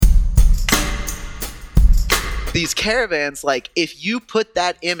these caravans, like, if you put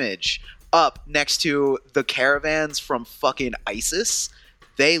that image up next to the caravans from fucking ISIS,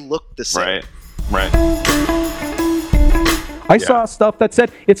 they look the same. Right. I saw stuff that said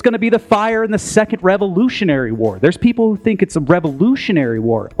it's going to be the fire in the Second Revolutionary War. There's people who think it's a revolutionary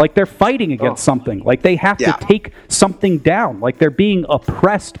war. Like they're fighting against something. Like they have to take something down. Like they're being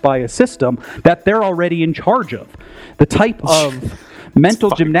oppressed by a system that they're already in charge of. The type of mental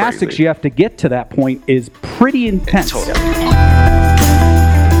gymnastics you have to get to that point is pretty intense.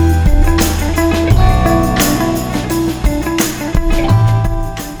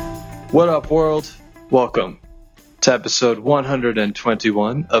 What up, world? Welcome to episode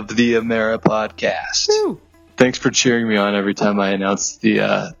 121 of the Amera Podcast. Woo. Thanks for cheering me on every time I announce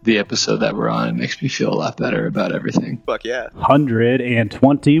the episode that we're on. It makes me feel a lot better about everything. Fuck yeah.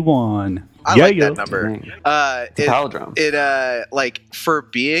 121. I like that number. It's a palindrome. It like, for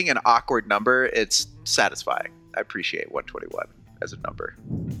being an awkward number, it's satisfying. I appreciate 121 as a number.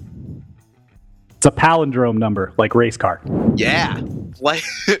 It's a palindrome number, like race car. Yeah. Like,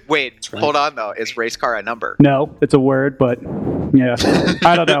 wait, hold on though. Is race car a number? No, it's a word, but yeah.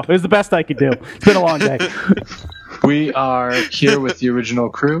 I don't know. It was the best I could do. It's been a long day. We are here with the original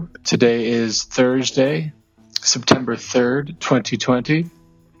crew. Today is Thursday, September 3rd, 2020.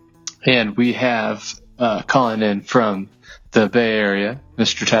 And we have calling in from the Bay Area,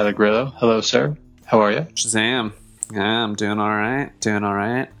 Mr. Tyler Grillo. Hello, sir. How are you? Shazam. Yeah, I'm doing all right.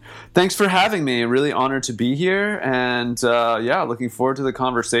 Thanks for having me. Really honored to be here. And looking forward to the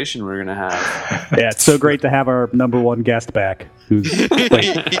conversation we're going to have. Yeah, it's so great to have our number one guest back. Who's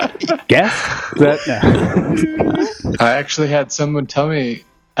guest? I actually had someone tell me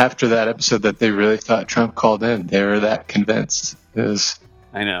after that episode that they really thought Trump called in. They were that convinced.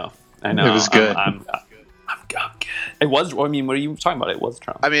 I know. It was good. I'm good. It was. I mean, what are you talking about? It was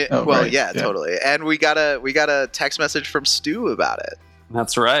Trump. I mean, yeah, totally. And we got a text message from Stu about it.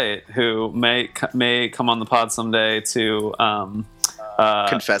 That's right. Who may come on the pod someday to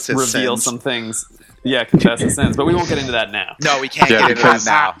confess his reveal sins. some things. Yeah, confess his sins. But we won't get into that now. No, we can't get into that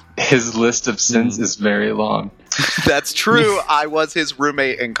now. His list of sins is very long. That's true. I was his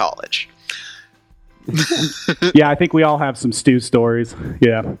roommate in college. Yeah, I think we all have some Stu stories.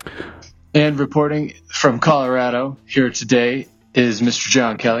 Yeah. And reporting from Colorado here today is Mr.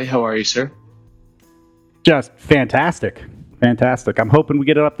 John Kelly. How are you, sir? Just fantastic. I'm hoping we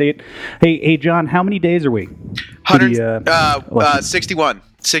get an update. Hey, John, how many days are we? 61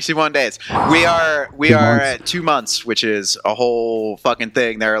 days. We are at 2 months, which is a whole fucking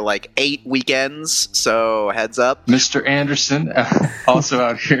thing. There are like 8 weekends, so heads up. Mr. Anderson, also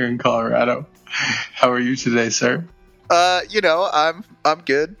out here in Colorado. How are you today, sir? I'm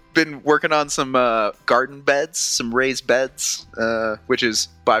good. Been working on some garden beds, some raised beds, which is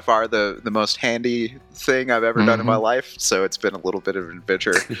by far the most handy thing I've ever done in my life. So it's been a little bit of an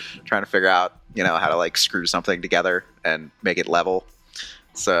adventure trying to figure out, how to like screw something together and make it level.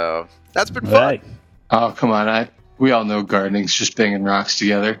 So that's been fun. Right. Oh, come on. We all know gardening's just banging rocks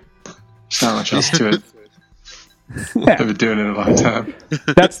together. There's not much else to it. Yeah. I've been doing it a long time.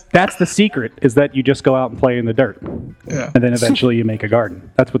 That's the secret, is that you just go out and play in the dirt. Yeah. And then eventually you make a garden.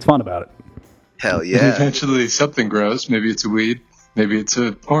 That's what's fun about it. Hell And yeah. eventually something grows. Maybe it's a weed. Maybe it's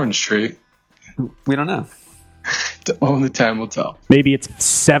an orange tree. We don't know. Only time will tell. Maybe it's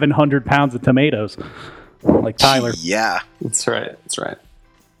 700 pounds of tomatoes, like Tyler. Yeah. That's right.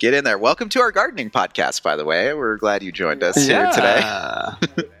 Get in there. Welcome to our gardening podcast, by the way. We're glad you joined us here today.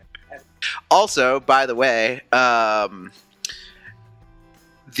 Also, by the way,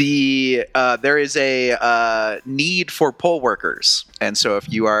 there is a need for poll workers. And so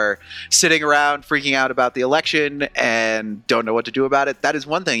if you are sitting around freaking out about the election and don't know what to do about it, that is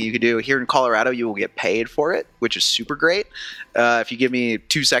one thing you can do. Here in Colorado, you will get paid for it, which is super great. If you give me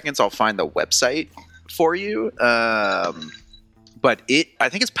 2 seconds, I'll find the website for you. But I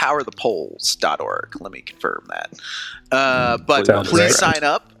think it's powerthepolls.org. Let me confirm that. But please sign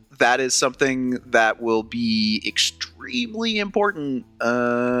up. That is something that will be extremely important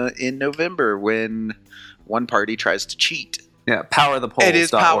in November when one party tries to cheat. Yeah, powerthepolls.org. It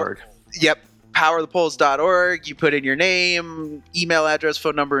is Yep, powerthepolls.org. You put in your name, email address,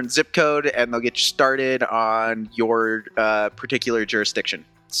 phone number, and zip code, and they'll get you started on your particular jurisdiction.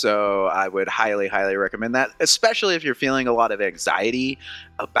 So I would highly, highly recommend that, especially if you're feeling a lot of anxiety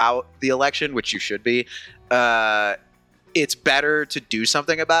about the election, which you should be. It's better to do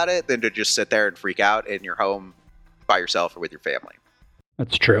something about it than to just sit there and freak out in your home by yourself or with your family.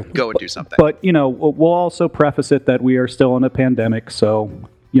 That's true. Go and do something. But, we'll also preface it that we are still in a pandemic, so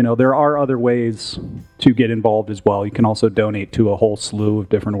there are other ways to get involved as well. You can also donate to a whole slew of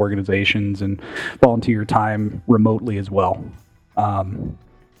different organizations and volunteer time remotely as well.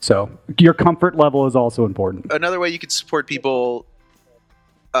 So your comfort level is also important. Another way you could support people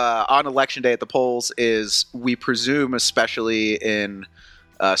on election day at the polls is, we presume, especially in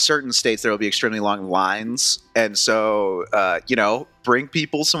certain states, there will be extremely long lines. And so, bring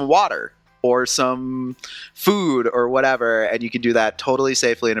people some water or some food or whatever, and you can do that totally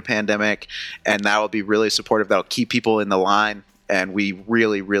safely in a pandemic, and that will be really supportive. That'll keep people in the line, and we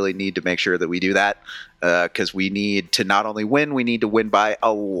really, really need to make sure that we do that, because we need to not only win, we need to win by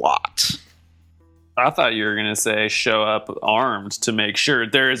a lot. I thought you were going to say show up armed to make sure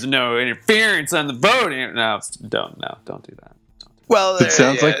there is no interference on the voting. No, don't do that. Well, it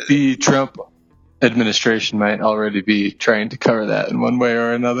sounds like the Trump administration might already be trying to cover that in one way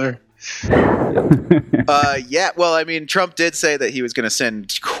or another. Yeah, well, I mean, Trump did say that he was going to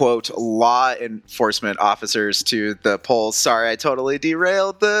send, quote, law enforcement officers to the polls. Sorry, I totally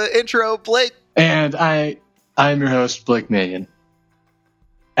derailed the intro, Blake. And I'm your host, Blake Manion.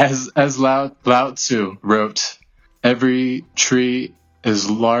 As Lao Tzu wrote, every tree as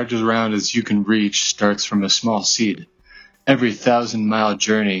large around as you can reach starts from a small seed. Every 1,000-mile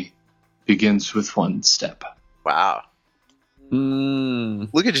journey begins with one step. Wow.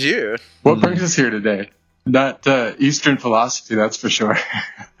 Look at you. What brings us here today? Not Eastern philosophy, that's for sure.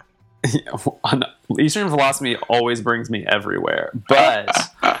 Eastern philosophy always brings me everywhere. But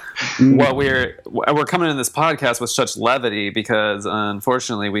what we're coming in this podcast with such levity because,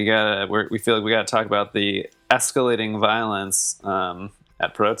 unfortunately, we feel like we got to talk about the escalating violence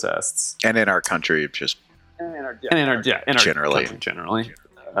at protests and in our country, just generally.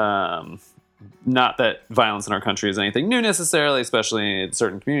 Not that violence in our country is anything new necessarily, especially in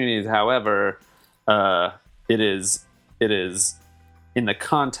certain communities. However, it is in the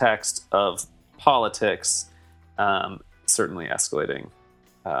context of politics, certainly escalating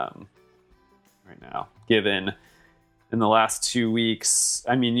right now. Given in the last 2 weeks,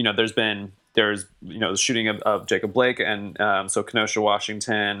 I mean, there's the shooting of Jacob Blake and so Kenosha,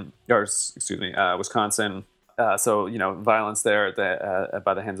 Washington, Wisconsin. So violence there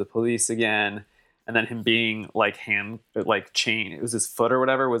by the hands of police again, and then him being chained. It was his foot or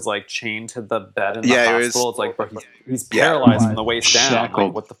whatever was chained to the bed in the hospital. It's like he's paralyzed from the waist down. Shackled.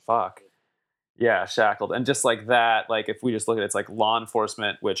 Like, what the fuck? Yeah, shackled. And just like that, if we just look at it, it's like law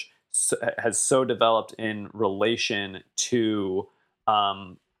enforcement, which has so developed in relation to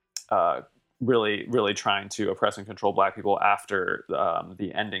really, really trying to oppress and control Black people after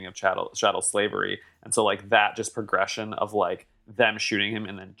the ending of chattel slavery. And so that just progression of them shooting him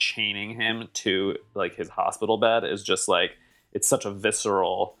and then chaining him to his hospital bed is just it's such a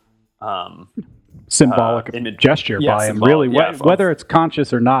visceral symbolic gesture by him. Really, whether it's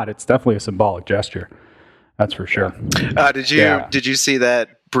conscious or not, it's definitely a symbolic gesture. That's for sure. Did you see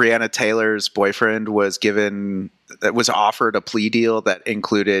that Breonna Taylor's boyfriend was offered a plea deal that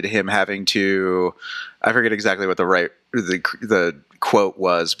included him having to, I forget exactly what the quote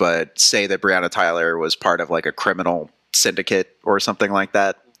was, but say that Breonna Taylor was part of a criminal syndicate or something like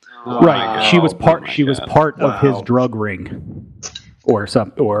that. Right. She was part of his drug ring. Or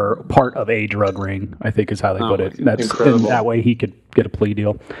part of a drug ring, I think is how they put it. That's incredible. That way he could get a plea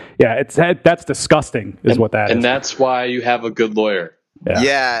deal. Yeah, that's disgusting, what that is. And that's why you have a good lawyer.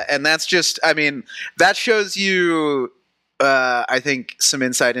 Yeah, and that's just, that shows you, I think, some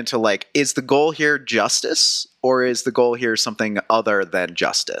insight into is the goal here justice, or is the goal here something other than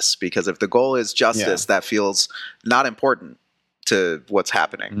justice? Because if the goal is justice, that feels not important to what's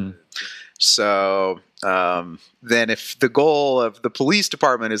happening. Mm-hmm. So then if the goal of the police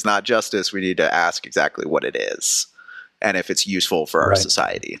department is not justice, we need to ask exactly what it is and if it's useful for our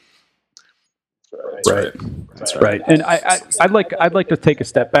society. Right. That's right. And I'd like to take a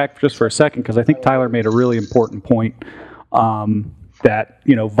step back just for a second, because I think Tyler made a really important point, that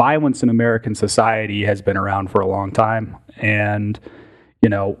violence in American society has been around for a long time, and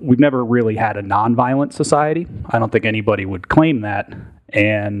we've never really had a nonviolent society. I don't think anybody would claim that.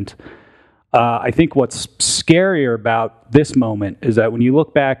 And I think what's scarier about this moment is that when you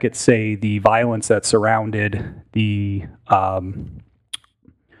look back at, say, the violence that surrounded the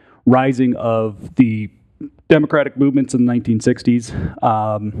rising of the democratic movements in the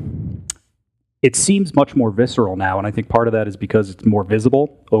 1960s, it seems much more visceral now, and I think part of that is because it's more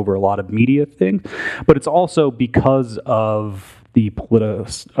visible over a lot of media things, but it's also because of the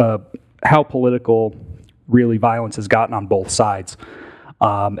how political really violence has gotten on both sides.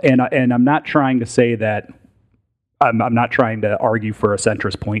 And I'm not trying to say that I'm not trying to argue for a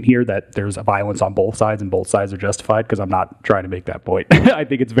centrist point here that there's violence on both sides and both sides are justified, because I'm not trying to make that point. I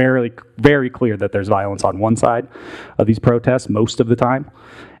think it's very, very clear that there's violence on one side of these protests most of the time.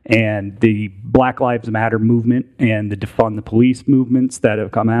 And the Black Lives Matter movement and the defund the police movements that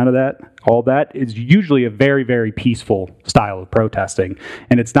have come out of that, all that is usually a very, very peaceful style of protesting.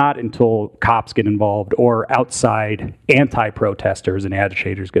 And it's not until cops get involved or outside anti-protesters and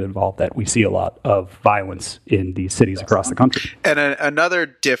agitators get involved that we see a lot of violence in these cities across the country. And another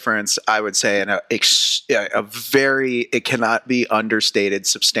difference, I would say, and a very, it cannot be understated,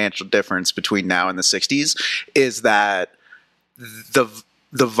 substantial difference between now and the 60s is that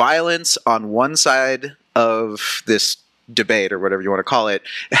the violence on one side of this debate, or whatever you want to call it,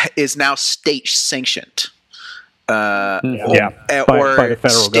 is now state sanctioned. Or by the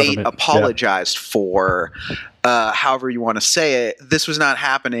federal state government. apologized for, however you want to say it. This was not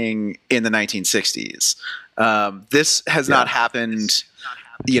happening in the 1960s. This has not happened.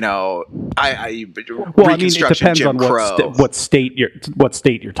 You know, Reconstruction, it depends Jim on Crow. what state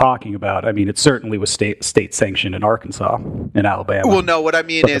you're talking about. I mean, it certainly was state sanctioned in Arkansas and Alabama. Well, no, what I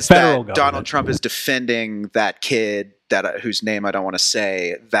mean is federal that Donald Trump is defending that kid whose name I don't want to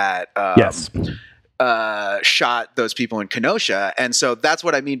say, that shot those people in Kenosha, and so that's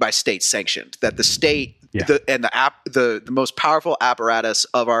what I mean by state sanctioned. That the state the most powerful apparatus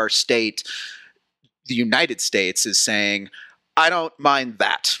of our state, the United States, is saying, I don't mind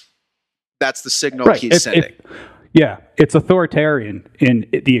that. That's the signal he's sending. It's authoritarian in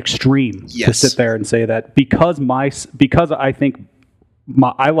the extreme to sit there and say that because I think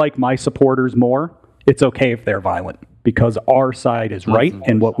I like my supporters more. It's okay if they're violent because our side is right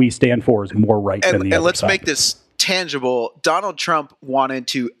and what we stand for is more right than the other side. And let's make this tangible. Donald Trump wanted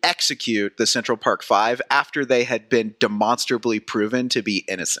to execute the Central Park Five after they had been demonstrably proven to be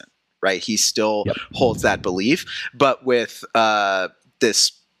innocent. Right, he still holds that belief, but with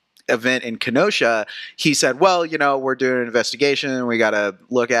this event in Kenosha, he said, "Well, you know, we're doing an investigation. We got to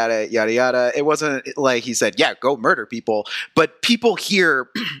look at it. Yada yada." It wasn't like he said, "Yeah, go murder people," but people hear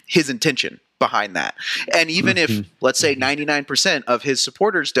his intention behind that, and even if, let's say, 99% of his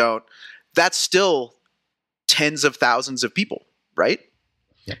supporters don't, that's still tens of thousands of people, right?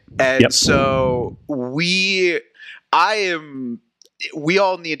 And so we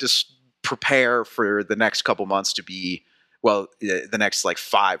all need to prepare for the next couple months to be, the next like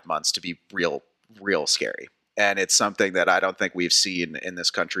 5 months to be real scary. And it's something that I don't think we've seen in this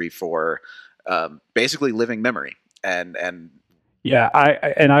country for basically living memory. I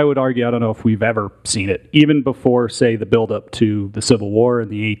would argue, I don't know if we've ever seen it. Even before, say, the buildup to the Civil War in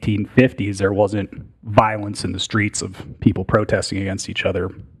the 1850s, there wasn't violence in the streets of people protesting against each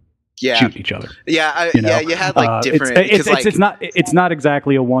other. Shooting each other. You had like different. It's not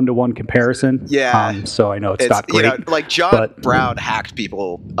exactly a 1-to-1 comparison. So I know it's not great. You know, like John Brown hacked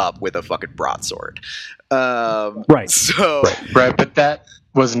people up with a fucking broadsword. Right. So right, but that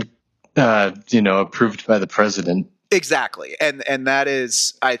wasn't approved by the president. Exactly. And that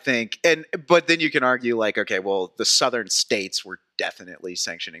is, I think, but then you can argue like, okay, well, the southern states were definitely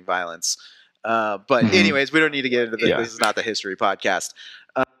sanctioning violence. But anyways, we don't need to get into this. This is not the history podcast.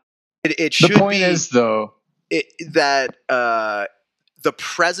 It should be. The point is, though, that the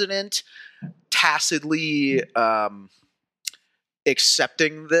president tacitly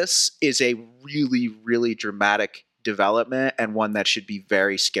accepting this is a really, really dramatic development, and one that should be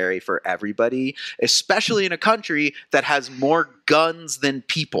very scary for everybody, especially in a country that has more guns than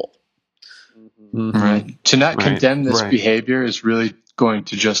people. Right. To not condemn this behavior is really going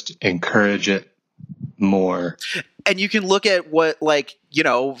to just encourage it more. And you can look at what, like, you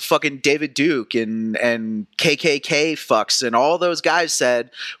know, fucking David Duke and KKK fucks and all those guys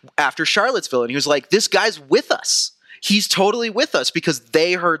said after Charlottesville. And he was like, this guy's with us. He's totally with us because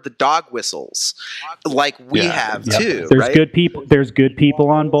they heard the dog whistles like we have too. There's good people. There's good people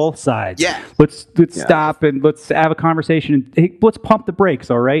on both sides. Yeah. Let's stop and let's have a conversation. And hey, let's pump the brakes.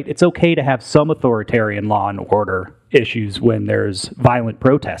 All right. It's okay to have some authoritarian law and order issues when there's violent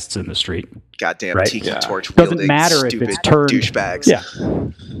protests in the street. Goddamn tiki torch wielding. Doesn't matter if it's turned douchebags.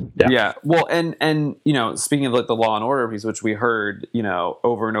 Yeah. Well, and you know, speaking of like the law and order piece, which we heard, you know,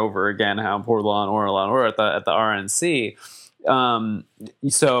 over and over again, how important law and order at the RNC.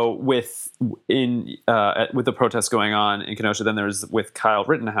 So with the protests going on in Kenosha, then there's with Kyle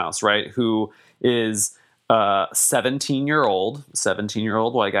Rittenhouse, right, who is 17-year-old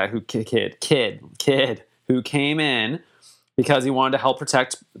white guy kid who came in because he wanted to help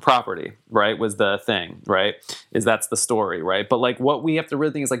protect property, right, was the thing, right? That's the story, right? But like what we have to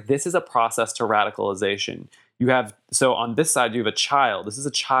really think is like this is a process to radicalization. so on this side, you have a child. This is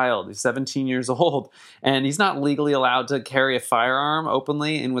a child. He's 17 years old, and he's not legally allowed to carry a firearm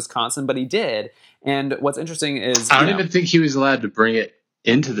openly in Wisconsin, but he did. And what's interesting is I don't even think he was allowed to bring it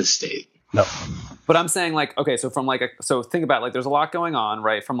into the state. No. But I'm saying, like, okay, so from so think about, like, there's a lot going on,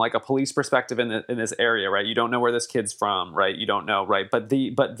 right? From like a police perspective in this area, right? You don't know where this kid's from, right? You don't know, right? But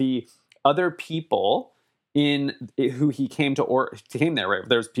the other people who he came there, right?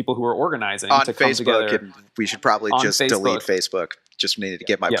 There's people who were organizing on to come Facebook, together. and we should probably just delete Facebook. Just needed to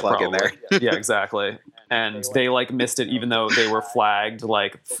get my plug in there. Yeah, exactly. And they like missed it, even though they were flagged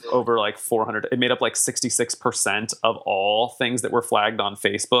like over like 400. It made up like 66% of all things that were flagged on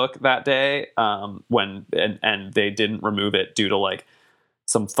Facebook that day. When they didn't remove it due to like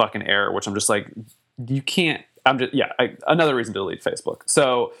some fucking error, which I'm just like, you can't. Another reason to delete Facebook.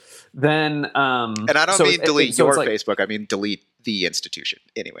 So then, and I don't mean delete your Facebook. I mean delete the institution.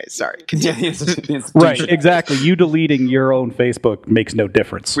 Anyways, sorry. Yeah, the institution. Right, exactly. You deleting your own Facebook makes no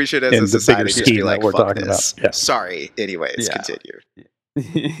difference. We should, as a society, just be like, fuck this. Yeah. Sorry. Anyways, continue.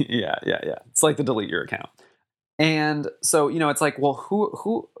 Yeah. It's like to delete your account. And so, it's like, well,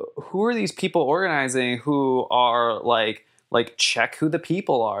 who are these people organizing who are like check who the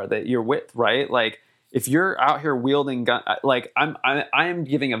people are that you're with, right? Like, if you're out here wielding gun, like I'm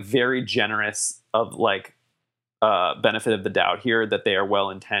giving a very generous of like benefit of the doubt here that they are well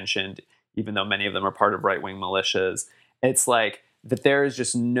intentioned, even though many of them are part of right wing militias. It's like that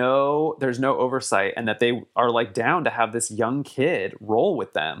there's no oversight, and that they are like down to have this young kid roll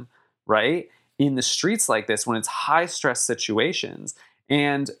with them, right, in the streets like this when it's high stress situations.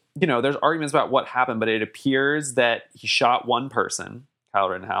 And there's arguments about what happened, but it appears that he shot one person, Kyle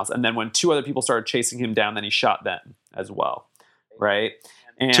Rittenhouse, and then when two other people started chasing him down, then he shot them as well, right?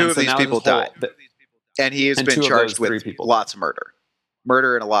 And two of these people died, and he has been charged with lots of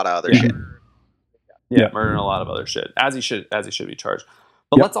murder and a lot of other shit. Yeah, murder and a lot of other shit, as he should be charged.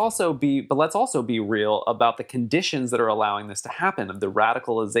 But let's also be real about the conditions that are allowing this to happen, of the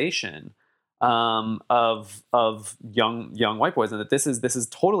radicalization of young white boys, and that this is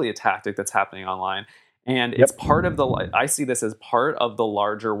totally a tactic that's happening online. And it's part of I see this as part of the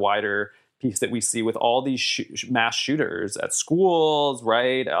larger, wider piece that we see with all these mass shooters at schools,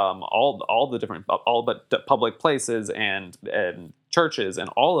 right? All the different, all but public places and churches and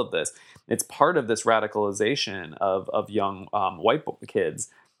all of this. It's part of this radicalization of young white kids.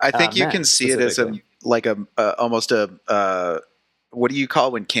 I think you can see it as almost a what do you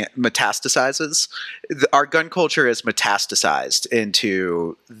call when metastasizes? Our gun culture is metastasized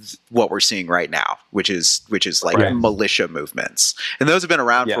into what we're seeing right now, which is like militia movements, and those have been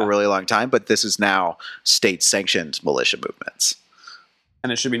around for a really long time. But this is now state-sanctioned militia movements.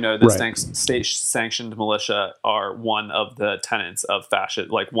 And it should be noted that state-sanctioned militia are one of the tenets of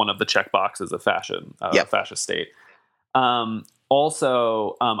fascist, like one of the check boxes of fascist state.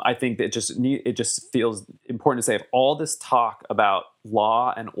 Also, I think that it just feels important to say, of all this talk about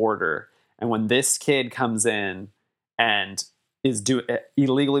law and order, and when this kid comes in and is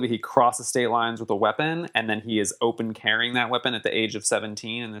illegally, but he crosses state lines with a weapon, and then he is open carrying that weapon at the age of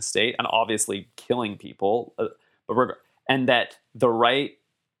 17 in the state, and obviously killing people, and that the right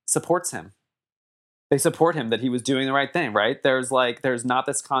supports him. They support him, that he was doing the right thing, right? There's not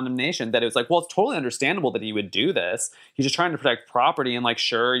this condemnation that it was like, well, it's totally understandable that he would do this. He's just trying to protect property, and like,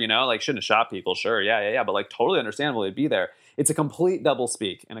 sure, shouldn't have shot people. Sure. Yeah. But like, totally understandable he'd be there. It's a complete double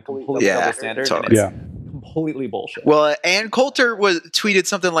speak and a complete double standard. Totally. And it's completely bullshit. Well, Ann Coulter tweeted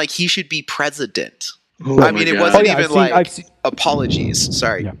something like he should be president. I mean, it wasn't apologies.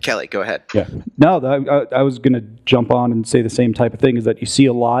 Sorry, Kelly, go ahead. Yeah. No, I was going to jump on and say the same type of thing, is that you see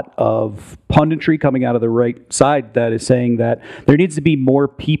a lot of punditry coming out of the right side that is saying that there needs to be more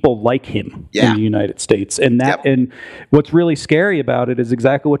people like him in the United States. And and what's really scary about it is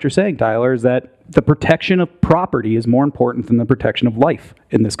exactly what you're saying, Tyler, is that the protection of property is more important than the protection of life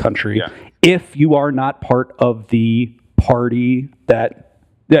in this country. If you are not part of the party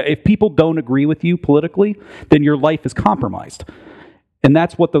if people don't agree with you politically, then your life is compromised. And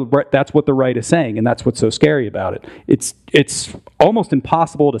that's what the right is saying, and that's what's so scary about it. It's almost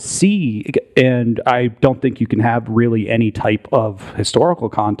impossible to see, and I don't think you can have really any type of historical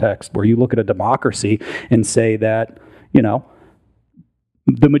context where you look at a democracy and say that,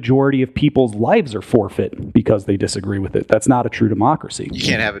 the majority of people's lives are forfeit because they disagree with it. That's not a true democracy. You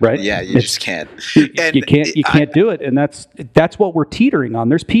can't have it, right? Yeah, you just can't. You can't do it, and that's what we're teetering on.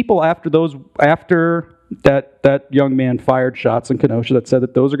 There's people after that young man fired shots in Kenosha that said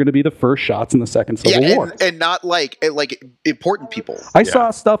that those are going to be the first shots in the second Civil War. And not like important people. I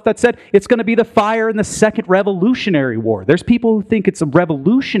saw stuff that said it's going to be the fire in the second Revolutionary War. There's people who think it's a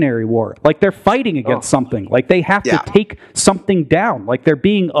Revolutionary War, like they're fighting against something, like they have to take something down, like they're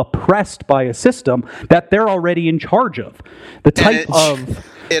being oppressed by a system that they're already in charge of. The type of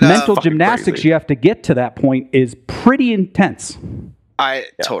mental gymnastics crazy. you have to get to that point is pretty intense.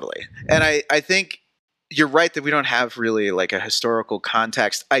 Totally. And I think you're right that we don't have really like a historical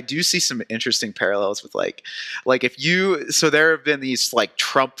context. I do see some interesting parallels with like if you, so there have been these like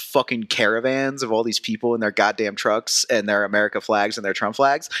Trump fucking caravans of all these people in their goddamn trucks and their America flags and their Trump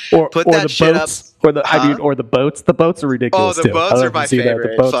flags. Or that the shit boats, or the boats. The boats are ridiculous. Oh, the too. boats are my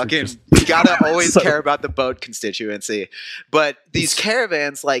favorite. Fucking, you gotta always So- care about the boat constituency. But these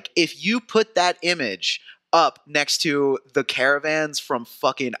caravans, like, if you put that image up next to the caravans from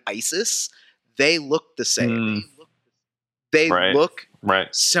fucking ISIS, they look the same. They look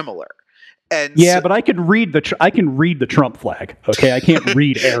similar. And yeah, but I can read the Trump flag. Okay, I can't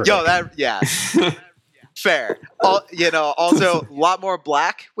read Arabic. Fair. Also a lot more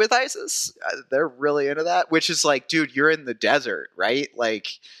black with ISIS. They're really into that, which is like, dude, you're in the desert, right? Like,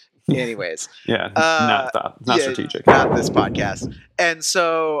 anyways. Not strategic. Not this podcast. And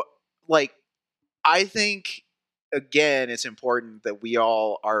so, like, I think, again, it's important that we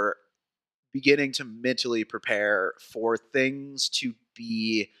all are beginning to mentally prepare for things to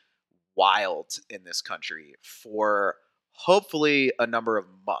be wild in this country for hopefully a number of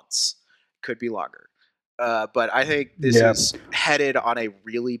months. Could be longer. But I think this is headed on a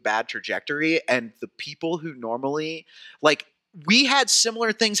really bad trajectory. And the people who normally, like, we had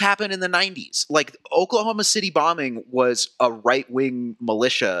similar things happen in the 90s. Like, Oklahoma City bombing was a right-wing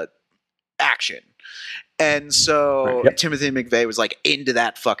militia action. And so Timothy McVeigh was like into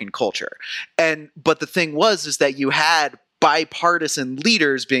that fucking culture. But the thing is that you had bipartisan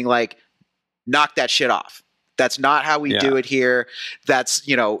leaders being like, knock that shit off. That's not how we do it here. That's,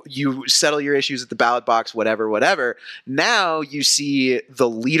 you settle your issues at the ballot box, whatever. Now you see the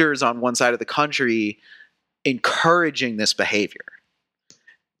leaders on one side of the country encouraging this behavior.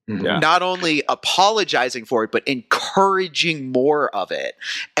 Yeah. Not only apologizing for it, but encouraging more of it.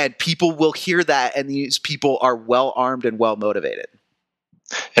 And people will hear that, and these people are well armed and well motivated.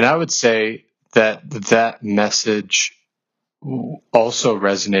 And I would say that message also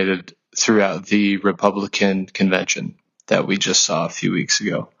resonated throughout the Republican convention that we just saw a few weeks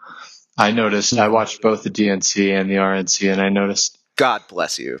ago. I noticed, I watched both the DNC and the RNC, and I noticed God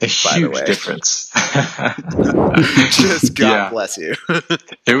bless you. A by huge the way. difference. Just God bless you.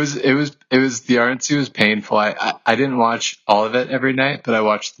 It was the RNC was painful. I didn't watch all of it every night, but I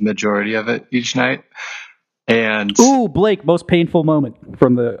watched the majority of it each night. And Blake, most painful moment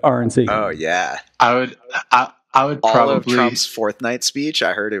from the RNC. Oh yeah. I would all probably of Trump's fourth night speech.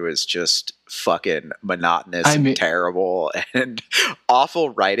 I heard it was just fucking monotonous and terrible and awful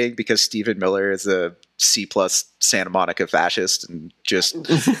writing because Stephen Miller is a C+ Santa Monica fascist and just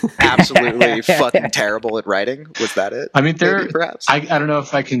absolutely fucking terrible at writing. Was that it? I mean, perhaps? I don't know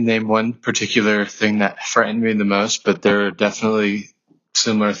if I can name one particular thing that frightened me the most, but there are definitely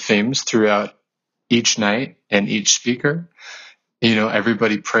similar themes throughout each night and each speaker.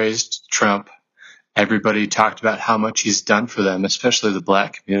 Everybody praised Trump. Everybody talked about how much he's done for them, especially the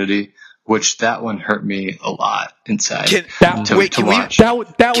black community, which that one hurt me a lot inside to watch. That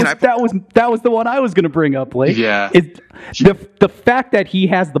was the one I was going to bring up, Blake. Yeah. The fact that he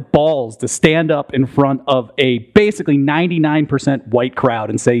has the balls to stand up in front of a basically 99% white crowd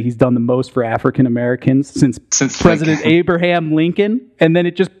and say he's done the most for African Americans since President Abraham Lincoln, and then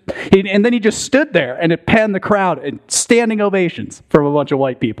he just stood there and it panned the crowd and standing ovations from a bunch of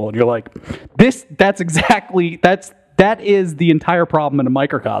white people, and you're like, that is the entire problem in a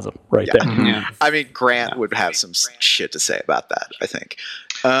microcosm right there. Yeah. I mean, Grant would have some shit to say about that, I think.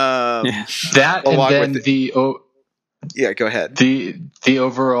 That and then yeah, go ahead. The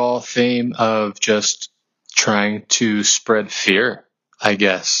overall theme of just trying to spread fear, I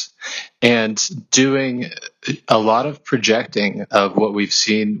guess, and doing a lot of projecting of what we've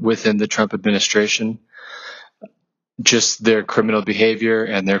seen within the Trump administration, just their criminal behavior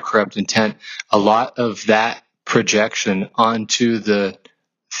and their corrupt intent. A lot of that projection onto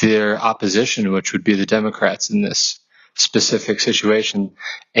their opposition, which would be the Democrats in this specific situation.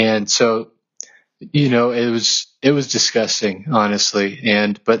 And so, it was disgusting, honestly.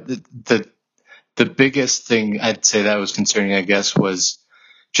 But the biggest thing I'd say that was concerning, I guess, was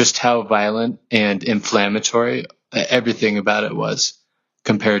just how violent and inflammatory everything about it was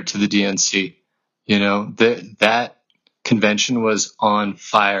compared to the DNC. That convention was on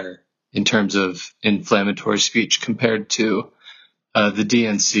fire in terms of inflammatory speech compared to the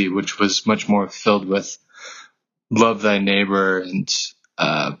DNC, which was much more filled with love thy neighbor and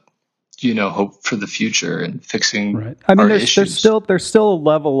hope for the future and fixing right. I mean, there's issues. there's still a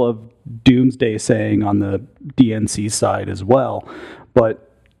level of doomsday saying on the DNC side as well, but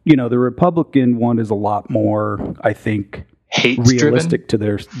the Republican one is a lot more, I think, realistic to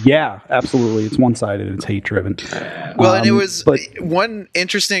their. Yeah, absolutely. It's one-sided. It's hate-driven. Well, and it was one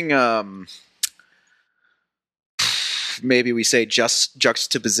interesting. Maybe we say just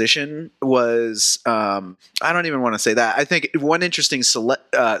juxtaposition was I don't even want to say that. I think one interesting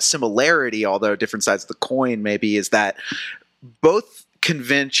similarity, although different sides of the coin maybe, is that both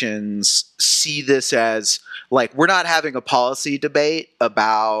conventions see this as like, we're not having a policy debate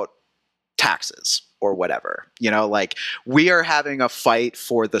about taxes or whatever, like we are having a fight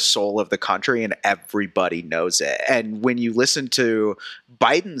for the soul of the country and everybody knows it. And when you listen to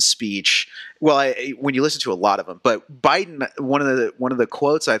Biden's speech, when you listen to a lot of them, but Biden, one of the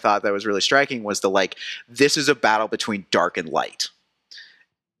quotes I thought that was really striking was this is a battle between dark and light.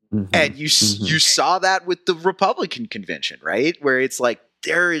 Mm-hmm. And you saw that with the Republican convention, right? Where it's like,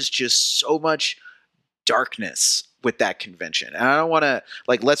 there is just so much darkness with that convention. And I don't want to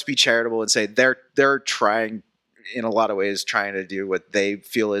let's be charitable and say they're trying in a lot of ways trying to do what they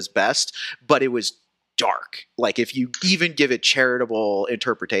feel is best, but it was dark. Like if you even give it charitable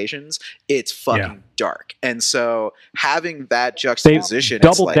interpretations, it's fucking dark. And so having that juxtaposition,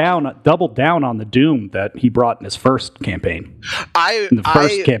 doubled down on the doom that he brought in his first campaign. He's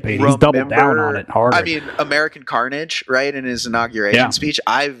doubled down on it harder. I mean, American Carnage, right? In his inauguration speech,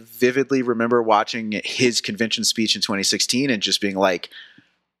 I vividly remember watching his convention speech in 2016 and just being like,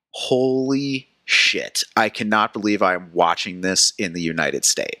 holy shit, I cannot believe I'm watching this in the United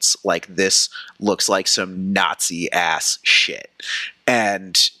States. Like, this looks like some Nazi ass shit.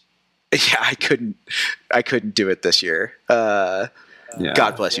 And I couldn't do it this year. God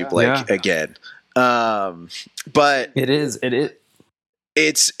bless you, Blake, again. But it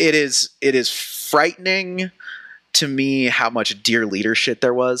is frightening to me how much dear leader shit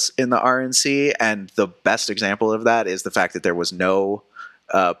there was in the RNC, and the best example of that is the fact that there was no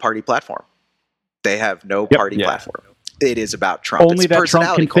party platform. They have no party platform. It is about Trump. Only that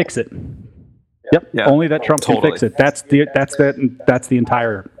Trump can fix it. Yep. Yeah. Only that Trump can fix it. That's the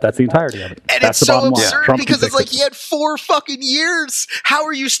entirety of it. And that's it's so absurd because it's like he had 4 fucking years. How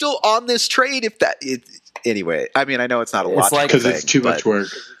are you still on this train? Anyway, I mean, I know it's not a lot because it's too much work.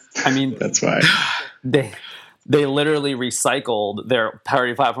 I mean, that's why they literally recycled their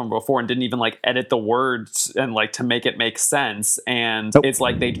party platform before and didn't even edit the words and to make it make sense. And it's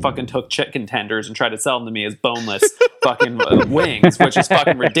like they fucking took chicken tenders and tried to sell them to me as boneless fucking wings, which is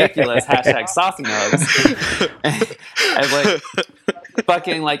fucking ridiculous. # saucy nugs. And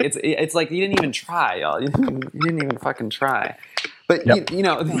fucking it's like you didn't even try, y'all. You didn't even fucking try. But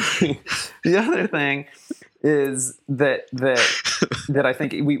the other thing is that I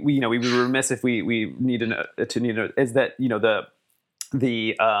think we would be remiss if we need to know is that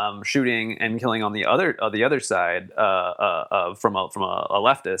the shooting and killing on the other side from a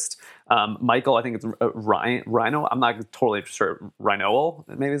leftist, Michael, I think it's Rhino. I'm not totally sure. Rhino,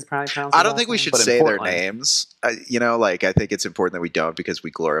 maybe it's pronounced. I don't think we should say their names. I think it's important that we don't, because we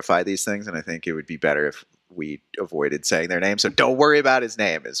glorify these things, and I think it would be better if we avoided saying their name. So don't worry about his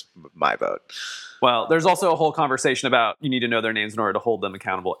name. Is my vote. Well, there's also a whole conversation about you need to know their names in order to hold them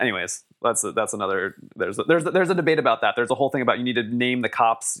accountable. Anyways, that's another. There's a debate about that. There's a whole thing about you need to name the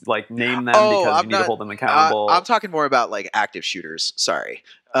cops, name them because you need to hold them accountable. I'm talking more about active shooters. Sorry.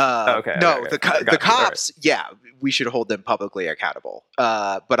 Okay. The cops. Right. Yeah, we should hold them publicly accountable.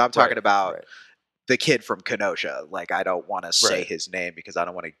 But I'm talking about the kid from Kenosha. I don't want to say his name because I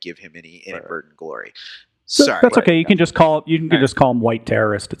don't want to give him any inadvertent glory. Sorry. That's okay. You can just call him white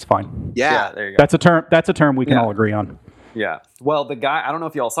terrorist. It's fine. Yeah, there you go. That's a term we can all agree on. Yeah. Well, the guy, I don't know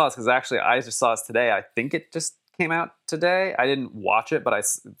if y'all saw this because actually I just saw this today. I think it just came out today. I didn't watch it, but I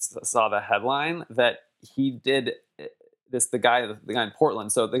saw the headline that he did this. The guy in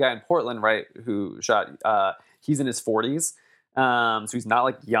Portland. So the guy in Portland, right, who shot. He's in his 40s, so he's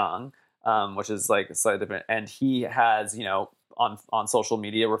not young, which is slightly different. And he has on social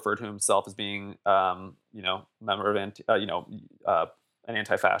media referred to himself as being member of an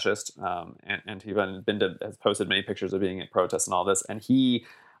anti-fascist, and he has posted many pictures of being at protests and all this. And he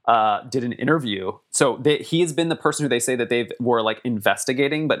did an interview. So he has been the person who they say that they were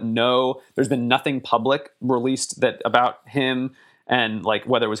investigating, but there's been nothing public released about him, and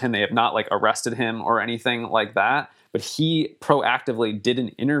whether it was him, they have not arrested him or anything like that. But he proactively did an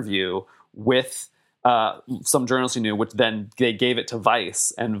interview with some journalists who knew, which then they gave it to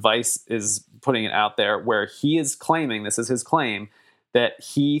Vice, and Vice is putting it out there where he is claiming, this is his claim, that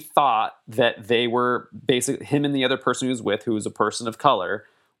he thought that they were basically, him and the other person he was with, who was a person of color,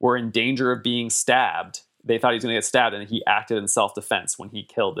 were in danger of being stabbed. They thought he was going to get stabbed, and he acted in self-defense when he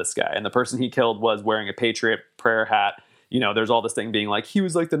killed this guy. And the person he killed was wearing a Patriot prayer hat. You know, there's all this thing being like, he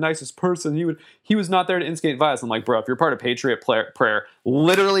was like the nicest person. He was not there to instigate violence. I'm like, bro, if you're part of Patriot prayer,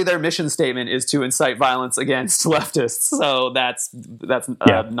 literally their mission statement is to incite violence against leftists. So that's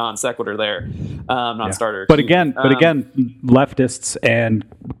non sequitur there, non-starter. But again, leftists,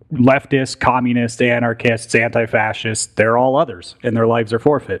 communists, anarchists, anti-fascists, they're all others, and their lives are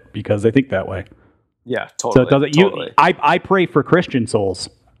forfeit because they think that way. Yeah, totally. So it doesn't. I pray for Christian souls.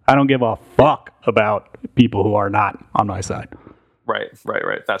 I don't give a fuck about people who are not on my side. Right.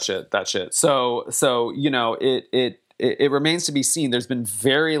 That shit. So you know, it remains to be seen. There's been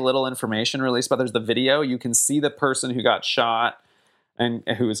very little information released, but there's the video. You can see the person who got shot and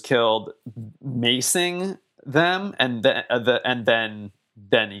who was killed macing them, and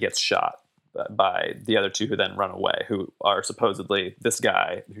then he gets shot by the other two who then run away, who are supposedly this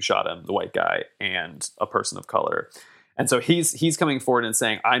guy who shot him, the white guy, and a person of color. And so he's coming forward and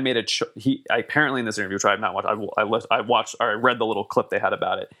saying, I made he apparently in this interview, which I have not watched, I read the little clip they had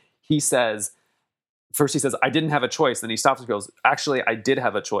about it. He says, I didn't have a choice. Then he stops and goes, actually, I did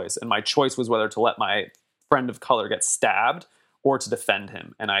have a choice. And my choice was whether to let my friend of color get stabbed or to defend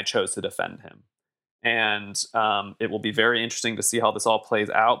him. And I chose to defend him. And it will be very interesting to see how this all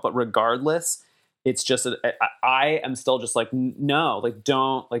plays out. But regardless, it's just, I am still just like, no, like,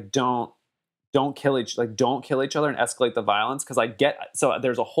 don't kill each other and escalate the violence. Cause so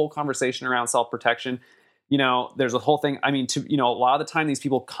there's a whole conversation around self-protection. You know, there's a whole thing. I mean, a lot of the time these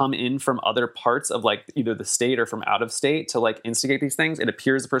people come in from other parts of like either the state or from out of state to like instigate these things. It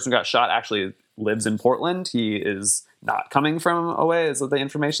appears the person who got shot actually lives in Portland. He is not coming from away, is the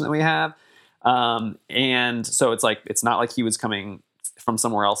information that we have. And so it's like, it's not like he was coming from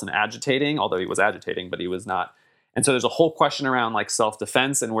somewhere else and agitating, although he was agitating, but he was not. And so there's a whole question around like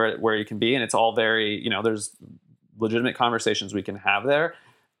self-defense and where you can be. And it's all very, you know, there's legitimate conversations we can have there.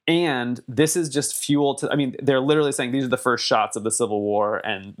 And this is just fuel to, I mean, they're literally saying these are the first shots of the Civil War,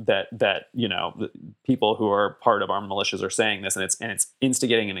 and that, you know, people who are part of armed militias are saying this, and it's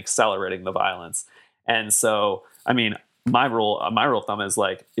instigating and accelerating the violence. And so, I mean, my rule of thumb is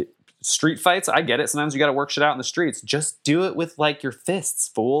like, street fights, I get it. Sometimes you got to work shit out in the streets. Just do it with like your fists,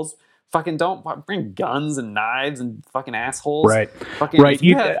 fools. Fucking don't bring guns and knives and fucking assholes. Right. I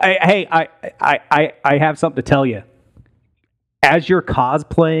have something to tell you. As you're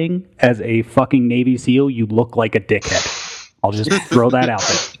cosplaying as a fucking Navy SEAL, you look like a dickhead. I'll just throw that out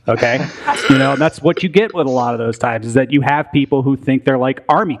there. Okay. You know, that's what you get with a lot of those times, is that you have people who think they're like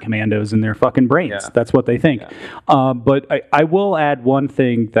army commandos in their fucking brains. Yeah. That's what they think. Yeah. But I will add one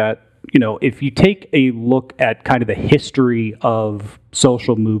thing that, you know, if you take a look at kind of the history of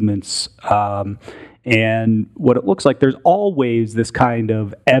social movements and what it looks like, there's always this kind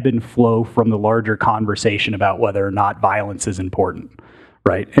of ebb and flow from the larger conversation about whether or not violence is important,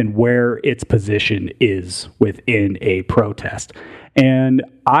 right? And where its position is within a protest. And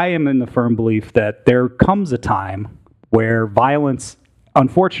I am in the firm belief that there comes a time where violence,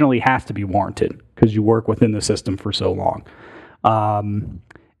 unfortunately, has to be warranted because you work within the system for so long.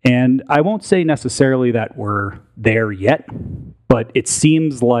 And I won't say necessarily that we're there yet, but it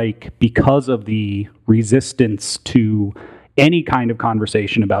seems like because of the resistance to any kind of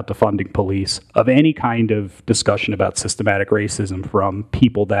conversation about defunding police, of any kind of discussion about systematic racism from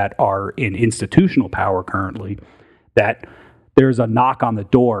people that are in institutional power currently, that there's a knock on the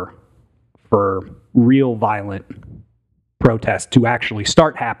door for real violent protests to actually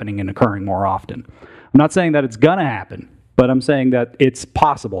start happening and occurring more often. I'm not saying that it's going to happen, but I'm saying that it's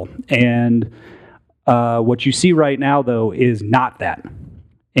possible. And what you see right now, though, is not that.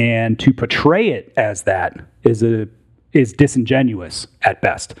 And to portray it as that is disingenuous at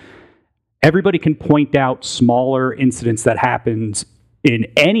best. Everybody can point out smaller incidents that happens in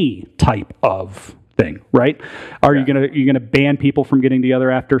any type of thing, right? Are you gonna ban people from getting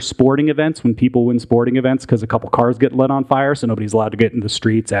together after sporting events when people win sporting events because a couple cars get lit on fire, so nobody's allowed to get in the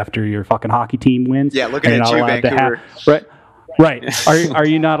streets after your fucking hockey team wins? Yeah, looking at you, Vancouver. Right. Are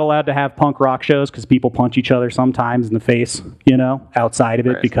you not allowed to have punk rock shows because people punch each other sometimes in the face, you know, outside of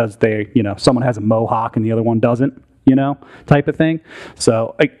it because they, you know, someone has a mohawk and the other one doesn't, you know, type of thing.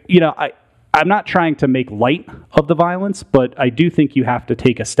 So, I'm not trying to make light of the violence, but I do think you have to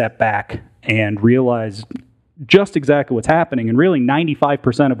take a step back and realize just exactly what's happening. And really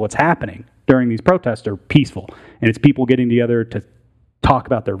 95% of what's happening during these protests are peaceful. And it's people getting together to talk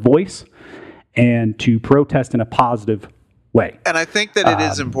about their voice and to protest in a positive way. And I think that it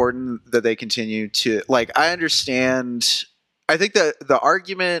is important that they continue to, like, I understand. I think that the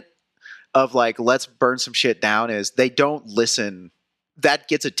argument of like, let's burn some shit down is they don't listen. That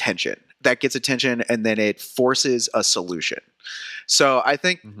gets attention. And then it forces a solution. So I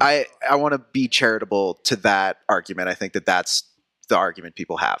think I want to be charitable to that argument. I think that that's the argument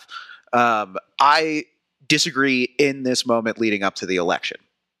people have. I disagree in this moment leading up to the election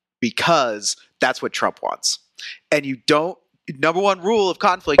because that's what Trump wants. And you don't, number one rule of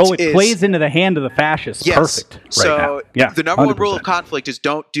conflict it plays into the hand of the fascists. Yes. Perfect. Right so now. Yeah, the number 100%. One rule of 100%. conflict is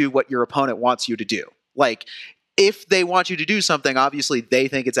don't do what your opponent wants you to do. Like, if they want you to do something, obviously they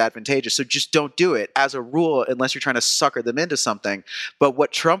think it's advantageous. So just don't do it as a rule unless you're trying to sucker them into something. But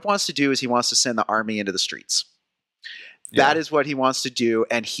what Trump wants to do is he wants to send the army into the streets. Yeah. That is what he wants to do.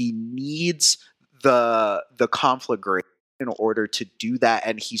 And he needs the conflagration in order to do that.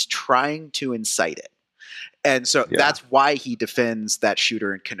 And he's trying to incite it. And so that's why he defends that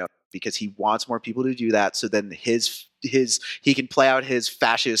shooter in Kenosha, because he wants more people to do that. So then he can play out his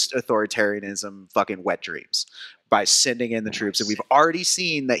fascist authoritarianism fucking wet dreams by sending in the troops. And we've already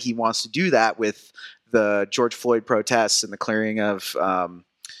seen that he wants to do that with the George Floyd protests and the clearing of,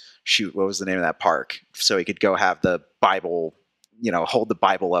 what was the name of that park? So he could go have the Bible, hold the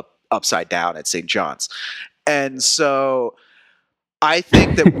Bible upside down at St. John's. And so I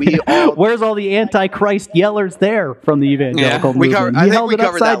think that we all... Where's all the Antichrist yellers there from the evangelical movement? I think we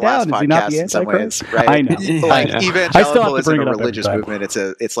covered that last podcast in some ways, right? I know. Evangelical isn't a religious movement.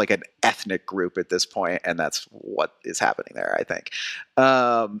 It's like an ethnic group at this point, and that's what is happening there, I think.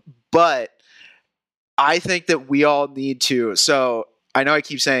 But I think that we all need to... So I know I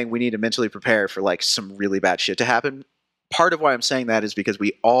keep saying we need to mentally prepare for like some really bad shit to happen. Part of why I'm saying that is because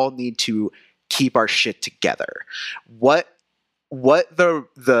we all need to keep our shit together. What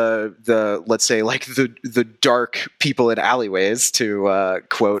the let's say like the dark people in alleyways, to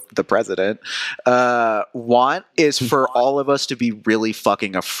quote the president, want is for all of us to be really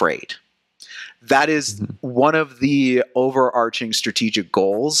fucking afraid. That is one of the overarching strategic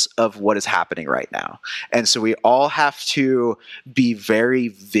goals of what is happening right now. And so we all have to be very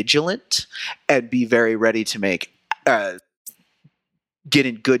vigilant and be very ready to get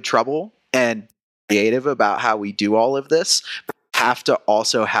in good trouble and creative about how we do all of this. Have to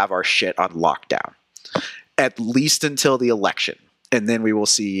also have our shit on lockdown, at least until the election, and then we will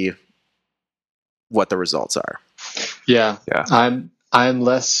see what the results are. Yeah. I'm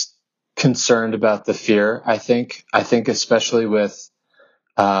less concerned about the fear. I think especially with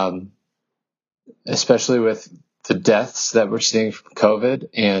the deaths that we're seeing from COVID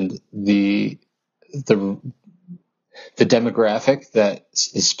and the demographic that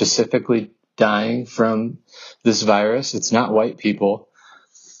is specifically dying from this virus. It's not white people.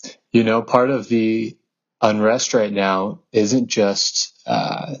 Part of the unrest right now isn't just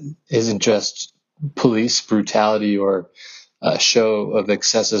police brutality or a show of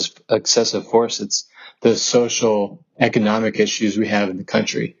excessive force. It's the social economic issues we have in the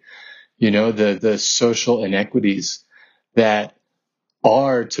country. The social inequities that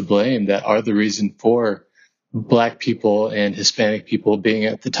are to blame, that are the reason for Black people and Hispanic people being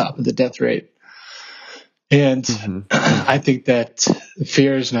at the top of the death rate. And I think that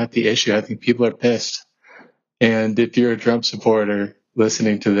fear is not the issue. I think people are pissed. And if you're a Trump supporter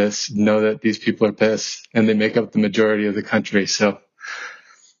listening to this, know that these people are pissed and they make up the majority of the country. So,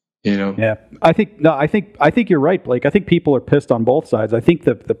 Yeah, I think you're right, Blake. I think people are pissed on both sides. I think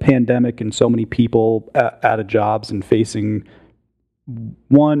the pandemic and so many people out of jobs and facing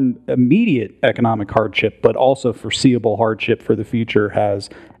one immediate economic hardship, but also foreseeable hardship for the future has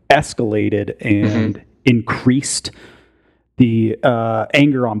escalated and increased the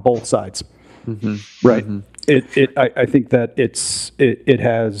anger on both sides. Right. I think that it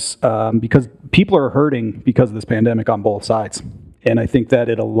has because people are hurting because of this pandemic on both sides, and I think that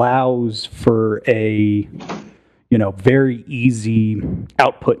it allows for a very easy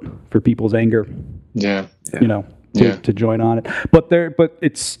output for people's anger. Yeah. To join on it, but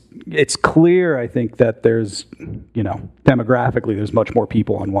it's clear, I think, that there's demographically there's much more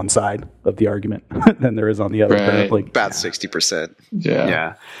people on one side of the argument than there is on the other. Right. Apparently, about 60%.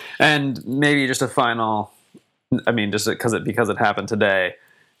 Yeah, and maybe just a final. I mean, just because it happened today,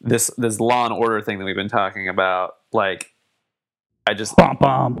 this law and order thing that we've been talking about, like, I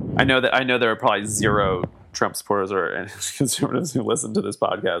know there are probably zero Trump supporters or conservatives who listen to this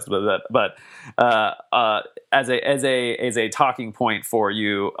podcast, but as a talking point for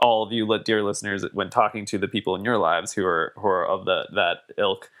you, all of you dear listeners, when talking to the people in your lives who are of that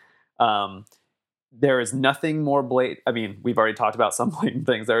ilk, there is nothing more blatant. I mean, we've already talked about some blatant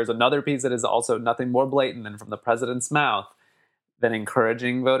things. There is another piece that is also nothing more blatant than from the president's mouth than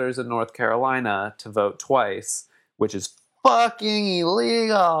encouraging voters in North Carolina to vote twice, which is fucking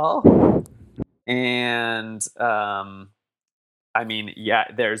illegal. And I mean, yeah,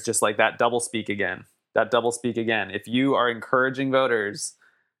 there's just like that doublespeak again. If you are encouraging voters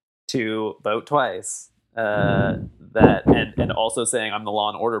to vote twice, and also saying I'm the law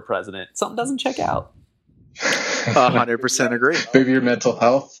and order president, something doesn't check out. 100% agree. Maybe your mental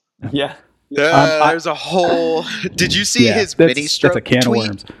health. Yeah. There's a whole. Did you see his mini stroke that's a can tweet? of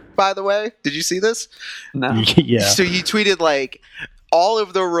worms. By the way, did you see this? No. Yeah. So he tweeted like, all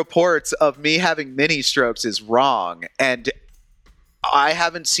of the reports of me having mini strokes is wrong, and I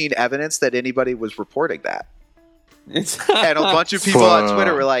haven't seen evidence that anybody was reporting that. And a bunch of people on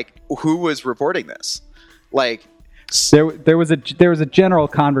Twitter were like, "Who was reporting this?" Like, there was a general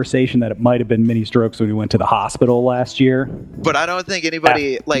conversation that it might have been mini strokes when we went to the hospital last year. but I don't think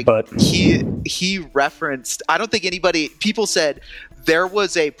anybody he referenced. I don't think anybody. People said there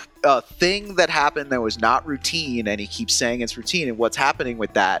was a thing that happened that was not routine, and he keeps saying it's routine, and what's happening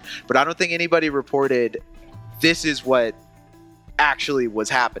with that. But I don't think anybody reported this is what actually was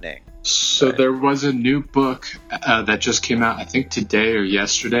happening. So there was a new book that just came out, I think today or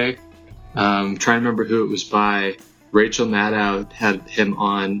yesterday. Trying to remember who it was by. Rachel Maddow had him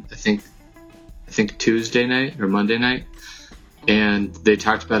on, I think Tuesday night or Monday night, and they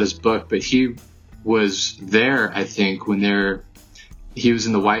talked about his book. But he was there, I think, he was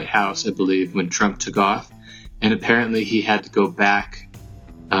in the White House, I believe, when Trump took off, and apparently he had to go back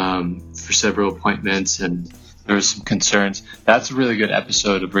for several appointments, and there was some concerns. That's a really good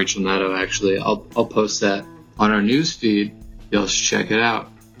episode of Rachel Maddow, actually. I'll post that on our news feed. You'll check it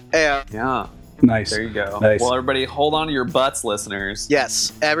out. Yeah. Nice. There you go. Nice. Well, everybody, hold on to your butts, listeners.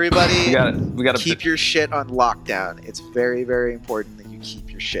 Yes, everybody. We got to keep your shit on lockdown. It's very, very important that you keep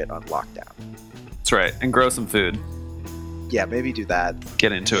your shit on lockdown. That's right. And grow some food. Yeah, maybe do that.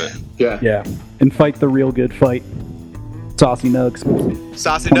 Get into it. Yeah. And fight the real good fight. Saucy Nugs.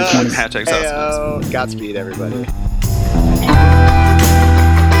 Saucy Nugs. Hashtag Saucy Nugs. Heyo. Godspeed, everybody.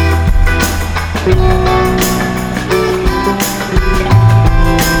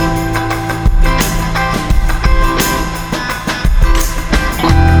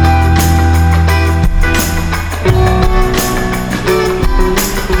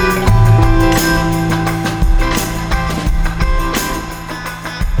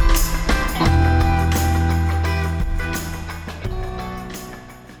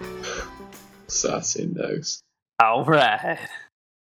 Saucy Nugs. All right.